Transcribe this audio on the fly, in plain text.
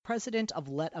president of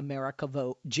Let America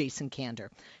Vote, Jason Kander.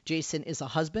 Jason is a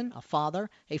husband, a father,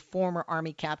 a former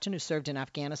Army captain who served in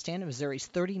Afghanistan and Missouri's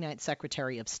 39th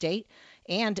Secretary of State.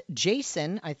 And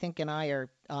Jason, I think, and I are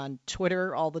on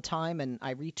Twitter all the time, and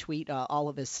I retweet all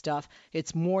of his stuff.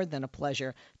 It's more than a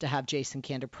pleasure to have Jason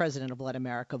Kander, president of Let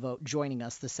America Vote, joining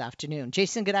us this afternoon.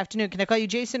 Jason, good afternoon. Can I call you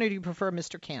Jason, or do you prefer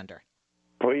Mr. Kander?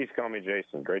 Please call me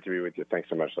Jason. Great to be with you. Thanks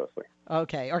so much, Leslie.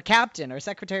 Okay. Or Captain or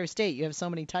Secretary of State. You have so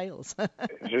many titles.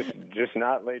 just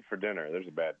not late for dinner. There's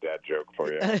a bad dad joke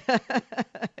for you.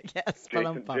 Yes,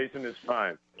 Jason is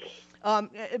fine.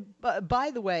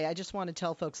 By the way, I just want to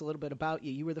tell folks a little bit about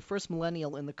you. You were the first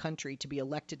millennial in the country to be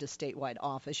elected to statewide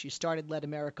office. You started Let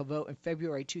America Vote in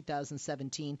February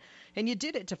 2017, and you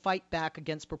did it to fight back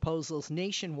against proposals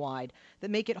nationwide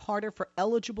that make it harder for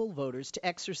eligible voters to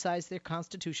exercise their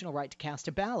constitutional right to cast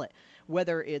a ballot,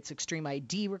 whether it's extreme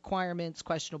ID requirements,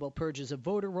 questionable purges of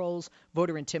voter rolls,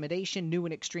 voter intimidation, new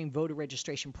and extreme voter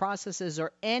registration processes,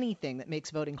 or anything that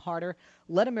makes voting harder.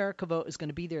 Let America Vote is going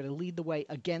to be there to lead the way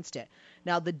against it.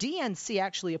 Now, the DNC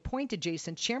actually appointed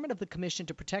Jason chairman of the Commission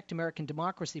to Protect American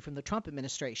Democracy from the Trump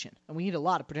administration. And we need a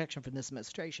lot of protection from this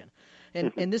administration.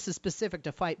 And this is specific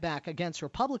to fight back against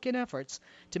Republican efforts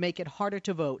to make it harder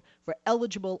to vote for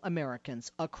eligible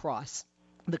Americans across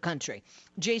the country.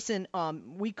 Jason,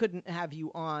 we couldn't have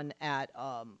you on at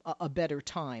a better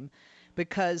time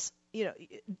because, you know,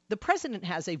 the president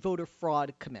has a voter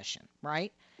fraud commission,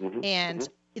 right? And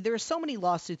there are so many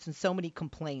lawsuits and so many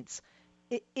complaints.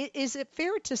 Is it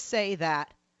fair to say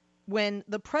that when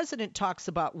the president talks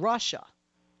about Russia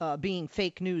being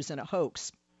fake news and a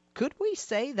hoax, could we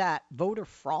say that voter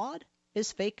fraud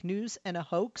is fake news and a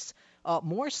hoax?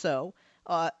 More so,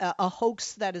 a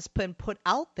hoax that has been put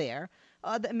out there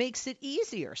that makes it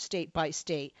easier state by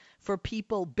state for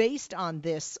people based on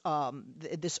this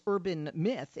this urban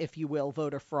myth, if you will,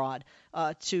 voter fraud,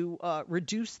 to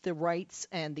reduce the rights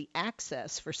and the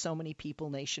access for so many people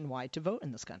nationwide to vote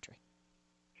in this country?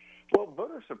 Well,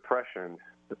 voter suppression,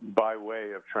 by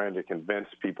way of trying to convince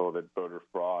people that voter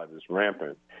fraud is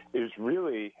rampant, is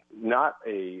really not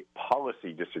a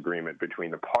policy disagreement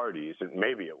between the parties. And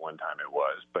maybe at one time it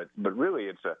was, but really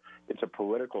it's a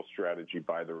political strategy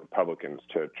by the Republicans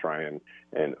to try and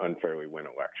unfairly win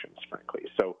elections, frankly.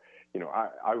 So, you know,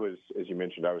 I was, as you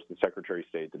mentioned, I was the Secretary of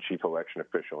State, the chief election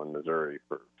official in Missouri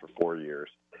for 4 years,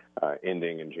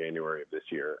 ending in January of this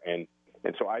year.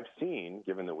 And so I've seen,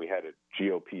 given that we had a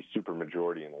GOP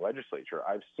supermajority in the legislature,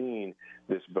 I've seen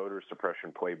this voter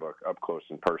suppression playbook up close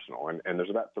and personal. And there's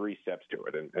about 3 steps to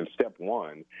it. And step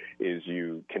 1 is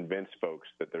you convince folks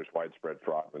that there's widespread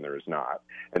fraud when there is not.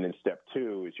 And then step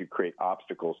 2 is you create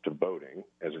obstacles to voting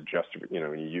as a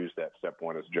and you use that step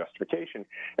 1 as justification.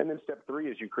 And then step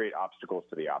 3 is you create obstacles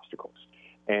to the obstacles.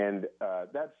 And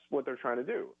that's what they're trying to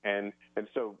do. And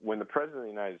so when the president of the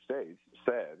United States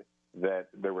said that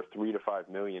there were 3 to 5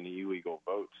 million illegal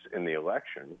votes in the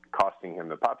election, costing him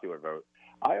the popular vote,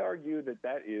 I argue that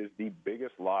that is the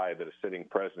biggest lie that a sitting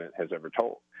president has ever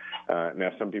told. Now,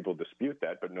 some people dispute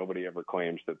that, but nobody ever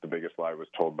claims that the biggest lie was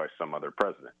told by some other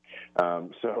president.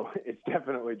 So it's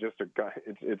definitely just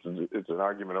it's an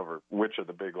argument over which of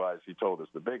the big lies he told is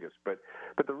the biggest. But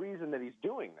the reason that he's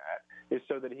doing that is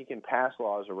so that he can pass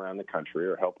laws around the country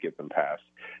or help get them passed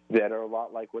that are a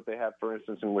lot like what they have, for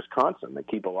instance, in Wisconsin, that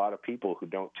keep a lot of people who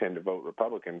don't tend to vote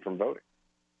Republican from voting.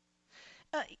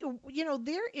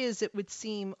 There is, it would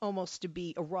seem, almost to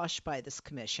be a rush by this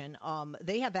commission.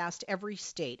 They have asked every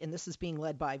state, and this is being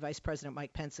led by Vice President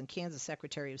Mike Pence and Kansas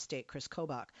Secretary of State Chris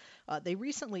Kobach. They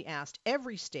recently asked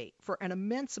every state for an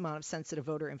immense amount of sensitive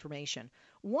voter information.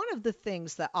 One of the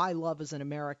things that I love as an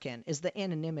American is the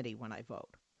anonymity when I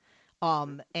vote.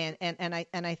 And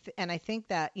I think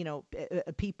that,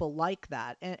 people like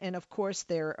that. And of course,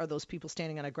 there are those people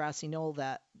standing on a grassy knoll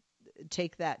that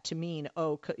take that to mean,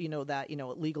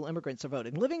 illegal immigrants are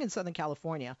voting. Living in Southern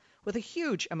California with a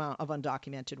huge amount of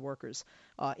undocumented workers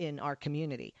in our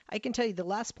community, I can tell you the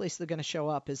last place they're going to show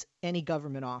up is any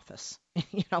government office,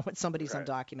 when somebody's right.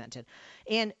 Undocumented.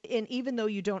 And even though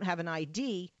you don't have an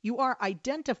ID, you are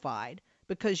identified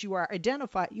because you are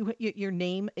identified. Your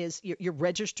name is, you're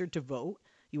registered to vote.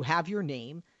 You have your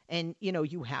name and,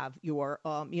 you have your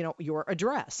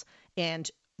address. And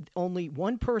only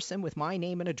one person with my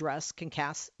name and address can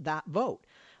cast that vote.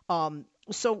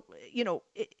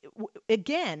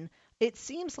 Again, it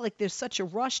seems like there's such a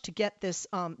rush to get this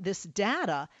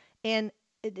data. And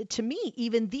to me,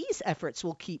 even these efforts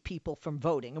will keep people from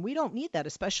voting. And we don't need that,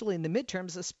 especially in the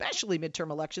midterms, especially midterm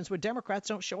elections where Democrats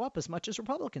don't show up as much as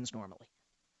Republicans normally.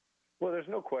 Well, there's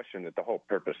no question that the whole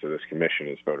purpose of this commission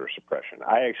is voter suppression.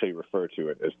 I actually refer to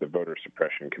it as the Voter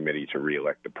Suppression Committee to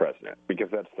reelect the president because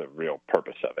that's the real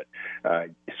purpose of it.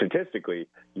 Statistically,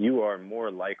 you are more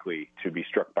likely to be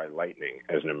struck by lightning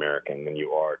as an American than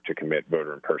you are to commit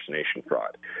voter impersonation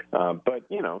fraud. But,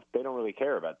 they don't really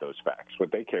care about those facts.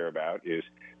 What they care about is,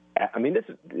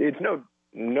 it's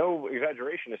no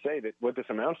exaggeration to say that what this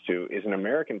amounts to is an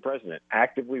American president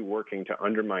actively working to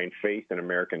undermine faith in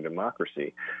American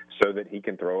democracy so that he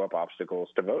can throw up obstacles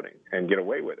to voting and get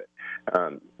away with it.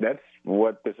 That's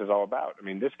what this is all about.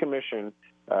 This commission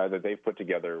that they've put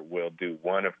together will do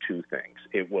one of two things.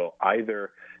 It will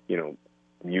either,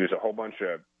 use a whole bunch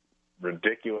of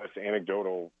ridiculous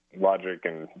anecdotal logic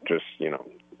and just,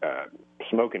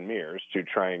 smoke and mirrors to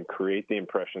try and create the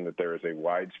impression that there is a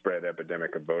widespread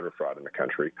epidemic of voter fraud in the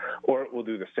country, or it will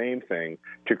do the same thing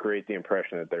to create the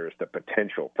impression that there is the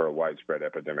potential for a widespread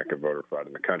epidemic of voter fraud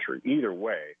in the country. Either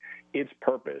way, its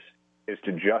purpose is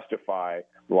to justify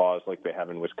laws like they have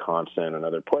in Wisconsin and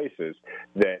other places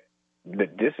that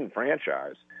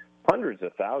disenfranchise hundreds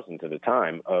of thousands at a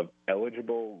time of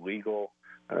eligible, legal,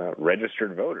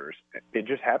 registered voters. It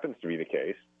just happens to be the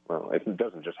case. Well, it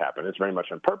doesn't just happen. It's very much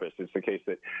on purpose. It's the case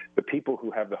that the people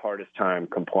who have the hardest time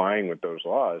complying with those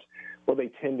laws, well, they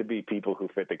tend to be people who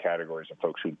fit the categories of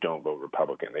folks who don't vote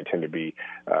Republican. They tend to be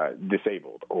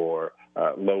disabled or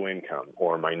low income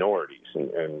or minorities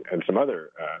and some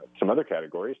other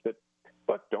categories that,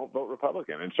 look, don't vote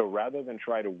Republican. And so rather than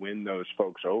try to win those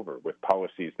folks over with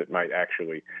policies that might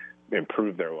actually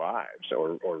improve their lives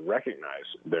or recognize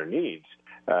their needs,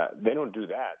 they don't do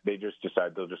that. They just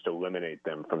decide they'll just eliminate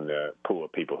them from the pool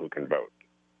of people who can vote.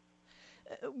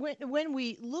 When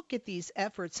we look at these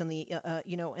efforts and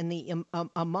the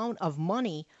amount of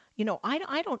money,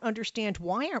 I don't understand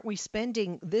why aren't we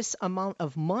spending this amount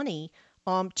of money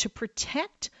to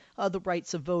protect the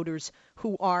rights of voters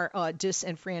who are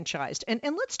disenfranchised.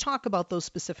 And let's talk about those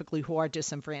specifically who are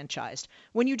disenfranchised.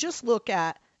 When you just look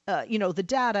at the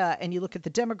data and you look at the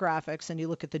demographics and you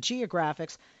look at the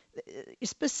geographics,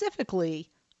 specifically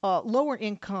lower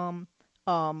income,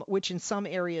 which in some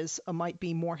areas might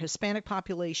be more Hispanic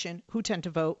population who tend to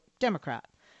vote Democrat,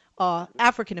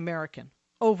 African American,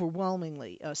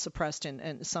 overwhelmingly suppressed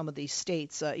in some of these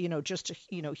states. Just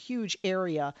a huge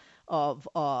area of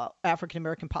African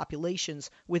American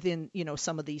populations within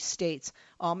some of these states,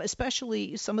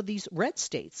 especially some of these red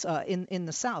states in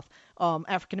the South.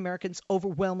 African Americans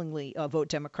overwhelmingly vote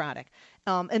Democratic,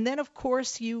 and then of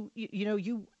course you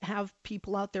have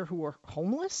people out there who are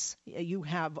homeless. You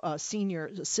have senior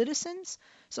citizens.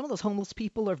 Some of those homeless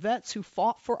people are vets who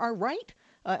fought for our right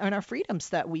and our freedoms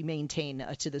that we maintain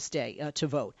to this day to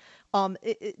vote.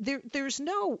 There's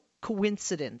no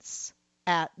coincidence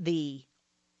at these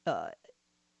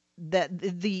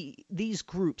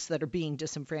groups that are being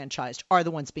disenfranchised are the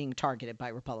ones being targeted by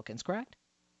Republicans, correct?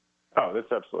 Oh,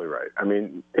 that's absolutely right.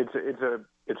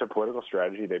 It's a political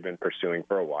strategy they've been pursuing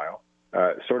for a while.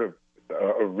 Sort of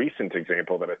a recent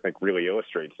example that I think really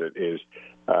illustrates it is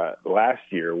last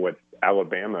year what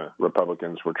Alabama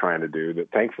Republicans were trying to do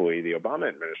that thankfully the Obama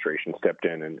administration stepped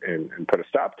in and put a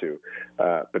stop to.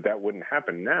 But that wouldn't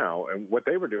happen now. And what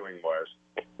they were doing was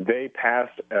they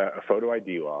passed a photo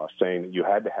ID law saying that you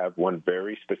had to have one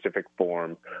very specific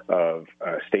form of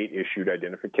state-issued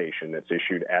identification that's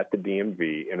issued at the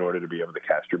DMV in order to be able to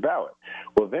cast your ballot.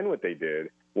 Well, then what they did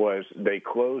was they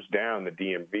closed down the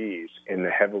DMVs in the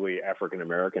heavily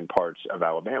African-American parts of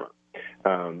Alabama.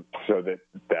 So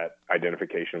that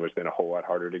identification was then a whole lot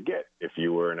harder to get if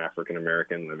you were an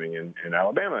African-American living in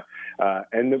Alabama.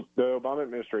 And the Obama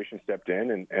administration stepped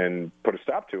in and put a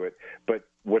stop to it. But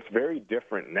what's very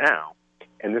different now,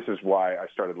 and this is why I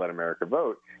started Let America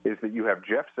Vote, is that you have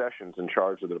Jeff Sessions in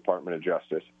charge of the Department of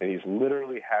Justice, and he's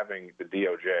literally having the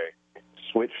DOJ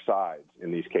switch sides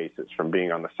in these cases, from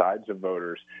being on the sides of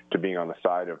voters to being on the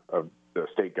side of the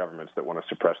state governments that want to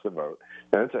suppress the vote.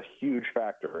 And that's a huge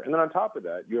factor. And then on top of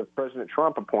that, you have President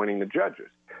Trump appointing the judges.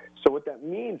 So what that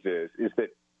means is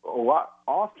that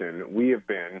often we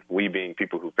being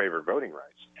people who favor voting rights,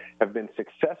 have been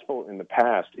successful in the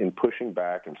past in pushing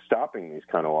back and stopping these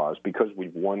kind of laws because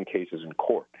we've won cases in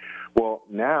court. Well,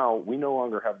 now we no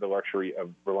longer have the luxury of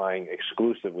relying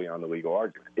exclusively on the legal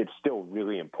argument. It's still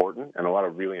really important, and a lot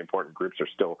of really important groups are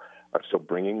still are still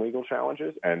bringing legal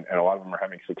challenges, and a lot of them are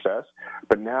having success.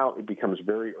 But now it becomes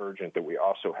very urgent that we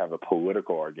also have a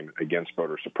political argument against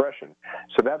voter suppression.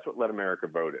 So that's what Let America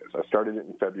Vote is. I started it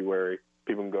in February.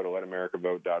 People can go to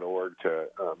letamericavote.org to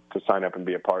sign up and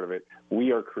be a part of it.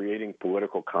 We are creating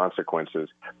political consequences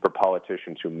for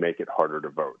politicians who make it harder to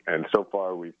vote. And so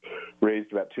far, we've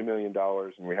raised about $2 million,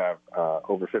 and we have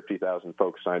over 50,000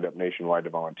 folks signed up nationwide to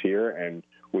volunteer. And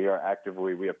we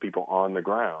have people on the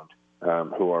ground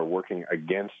who are working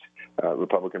against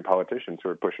Republican politicians who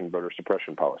are pushing voter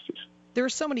suppression policies. There are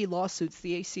so many lawsuits.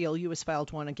 The ACLU has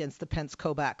filed one against the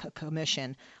Pence-Kobach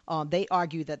Commission. They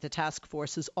argue that the task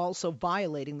force is also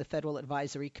violating the Federal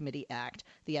Advisory Committee Act,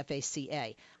 the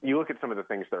FACA. You look at some of the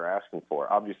things they're asking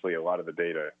for. Obviously, a lot of the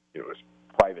data is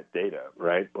private data,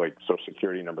 right? Like Social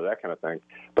Security number, that kind of thing.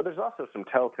 But there's also some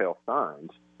telltale signs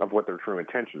of what their true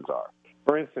intentions are.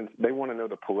 For instance, they want to know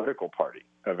the political party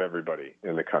of everybody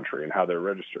in the country and how they're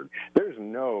registered.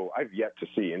 I've yet to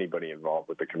see anybody involved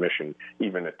with the commission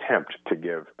even attempt to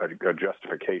give a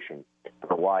justification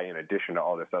for why, in addition to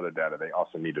all this other data, they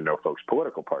also need to know folks'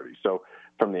 political parties. So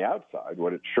from the outside,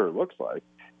 what it sure looks like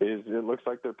is it looks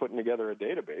like they're putting together a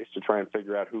database to try and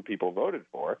figure out who people voted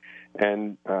for.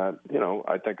 And,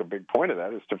 I think a big point of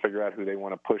that is to figure out who they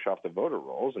want to push off the voter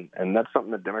rolls. And that's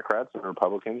something that Democrats and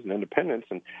Republicans and independents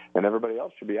and everybody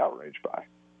else should be outraged by.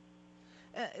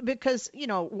 Because,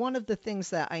 one of the things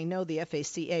that I know the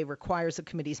FACA requires a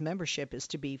committee's membership is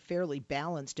to be fairly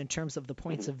balanced in terms of the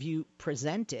points of view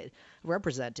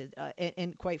represented.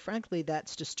 And quite frankly,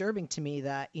 that's disturbing to me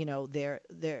that,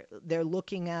 they're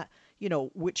looking at,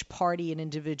 which party an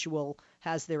individual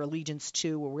has their allegiance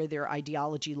to or where their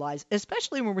ideology lies,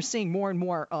 especially when we're seeing more and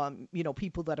more,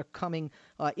 people that are coming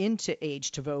into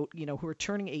age to vote, who are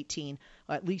turning 18,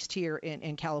 at least here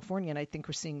in California. And I think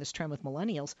we're seeing this trend with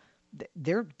millennials.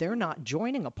 They're not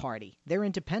joining a party. They're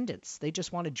independents. They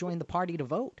just want to join the party to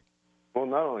vote. Well,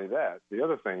 not only that, the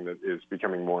other thing that is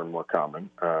becoming more and more common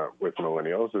with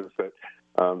millennials is that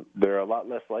they're a lot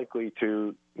less likely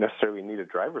to necessarily need a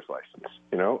driver's license.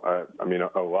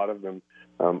 A lot of them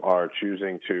are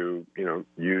choosing to,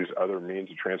 use other means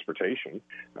of transportation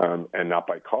and not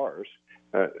by cars.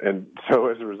 And so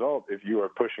as a result, if you are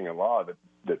pushing a law that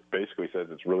basically says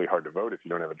it's really hard to vote if you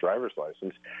don't have a driver's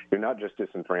license, you're not just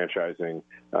disenfranchising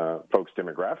folks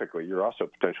demographically, you're also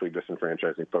potentially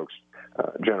disenfranchising folks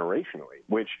generationally,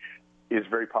 which is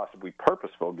very possibly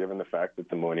purposeful given the fact that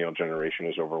the millennial generation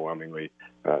is overwhelmingly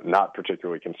not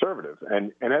particularly conservative.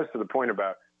 And as to the point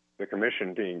about the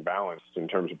commission being balanced in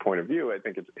terms of point of view, I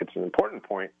think it's an important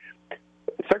point.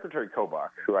 Secretary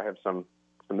Kobach, who I have some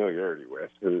familiarity with,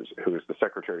 who is the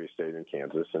Secretary of State in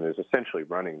Kansas and is essentially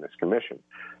running this commission.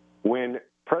 When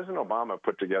President Obama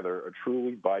put together a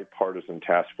truly bipartisan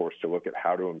task force to look at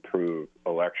how to improve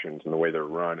elections and the way they're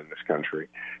run in this country,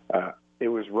 it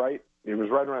was right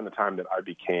around the time that I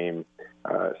became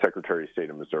Secretary of State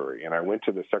of Missouri. And I went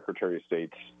to the Secretary of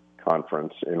State's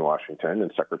conference in Washington,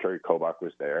 and Secretary Kobach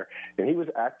was there, and he was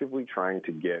actively trying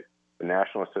to get the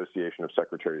National Association of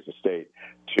Secretaries of State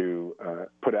to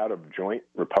put out a joint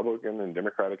Republican and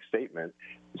Democratic statement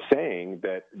saying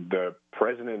that the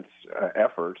president's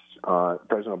efforts,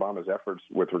 President Obama's efforts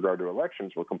with regard to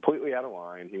elections were completely out of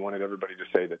line. He wanted everybody to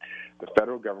say that the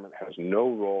federal government has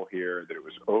no role here, that it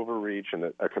was overreach, and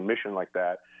that a commission like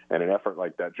that and an effort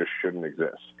like that just shouldn't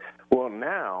exist. Well,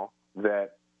 now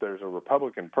that there's a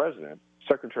Republican president,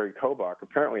 Secretary Kobach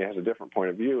apparently has a different point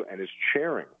of view and is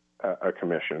chairing a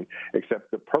commission,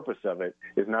 except the purpose of it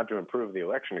is not to improve the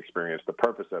election experience. The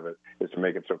purpose of it is to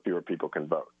make it so fewer people can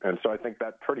vote. And so I think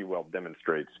that pretty well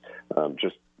demonstrates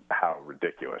just how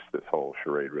ridiculous this whole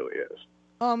charade really is.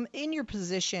 In your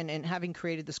position and having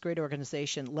created this great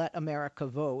organization, Let America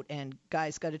Vote, and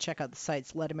guys, got to check out the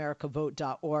sites,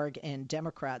 letamericavote.org and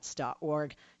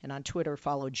democrats.org, and on Twitter,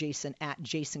 follow Jason at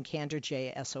Jason Kander,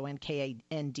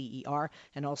 JSONKANDER,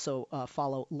 and also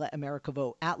follow Let America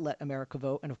Vote at Let America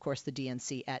Vote, and of course the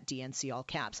DNC at DNC all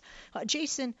caps.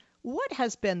 Jason, what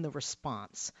has been the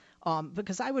response?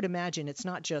 Because I would imagine it's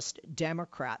not just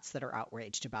Democrats that are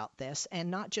outraged about this, and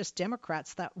not just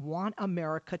Democrats that want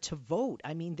America to vote.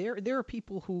 I mean, there are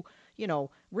people who,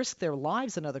 risk their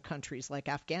lives in other countries like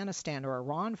Afghanistan or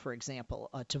Iran, for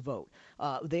example, to vote.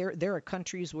 There are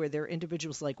countries where there are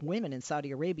individuals like women in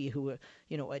Saudi Arabia who,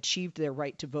 achieved their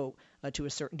right to vote to a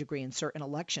certain degree in certain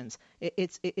elections.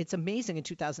 It's amazing in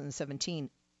 2017.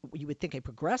 You would think a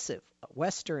progressive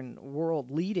Western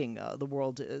world leading the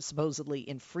world supposedly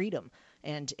in freedom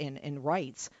and in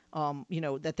rights,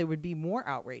 that there would be more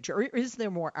outrage. Or is there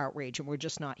more outrage and we're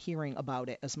just not hearing about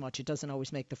it as much? It doesn't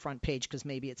always make the front page because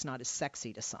maybe it's not as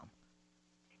sexy to some.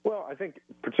 Well, I think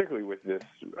particularly with this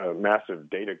massive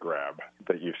data grab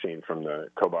that you've seen from the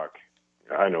Kobach,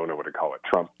 I don't know what to call it,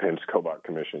 Trump-Pence-Kobach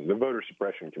Commission, the Voter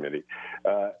Suppression Committee,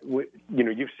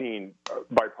 you've seen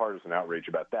bipartisan outrage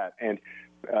about that. And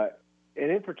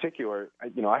in particular,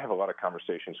 I have a lot of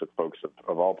conversations with folks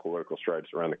of all political stripes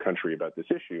around the country about this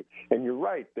issue. And you're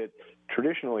right that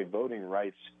traditionally voting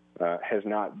rights has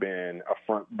not been a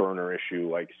front burner issue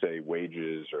like, say,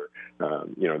 wages or,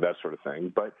 that sort of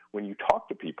thing. But when you talk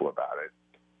to people about it,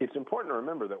 it's important to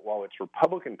remember that while it's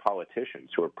Republican politicians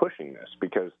who are pushing this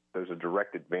because there's a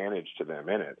direct advantage to them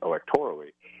in it electorally,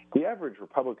 the average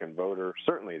Republican voter,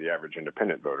 certainly the average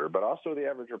independent voter, but also the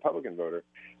average Republican voter,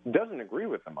 doesn't agree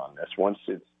with them on this once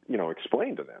it's,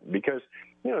 explained to them because,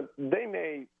 they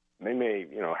may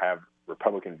have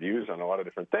Republican views on a lot of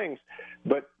different things,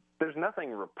 but there's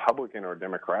nothing Republican or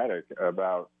Democratic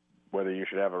about whether you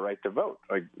should have a right to vote.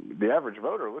 Like the average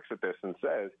voter looks at this and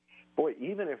says, boy,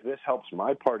 even if this helps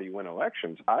my party win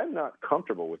elections, I'm not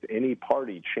comfortable with any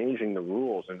party changing the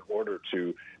rules in order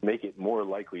to make it more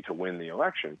likely to win the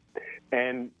election.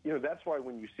 And, that's why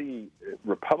when you see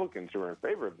Republicans who are in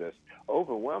favor of this,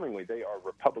 overwhelmingly they are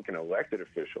Republican elected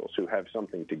officials who have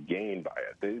something to gain by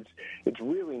it. It's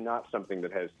really not something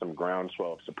that has some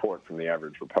groundswell of support from the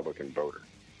average Republican voter.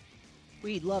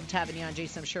 We loved having you on,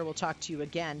 Jason. I'm sure we'll talk to you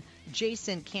again.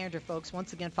 Jason Kander, folks.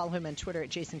 Once again, follow him on Twitter at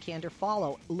Jason Kander.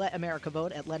 Follow Let America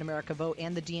Vote at Let America Vote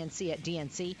and the DNC at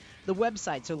DNC. The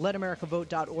websites are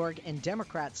letamericavote.org and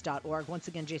democrats.org. Once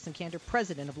again, Jason Kander,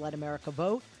 president of Let America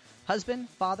Vote. Husband,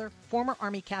 father, former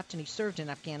Army captain. He served in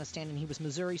Afghanistan, and he was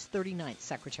Missouri's 39th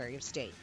Secretary of State.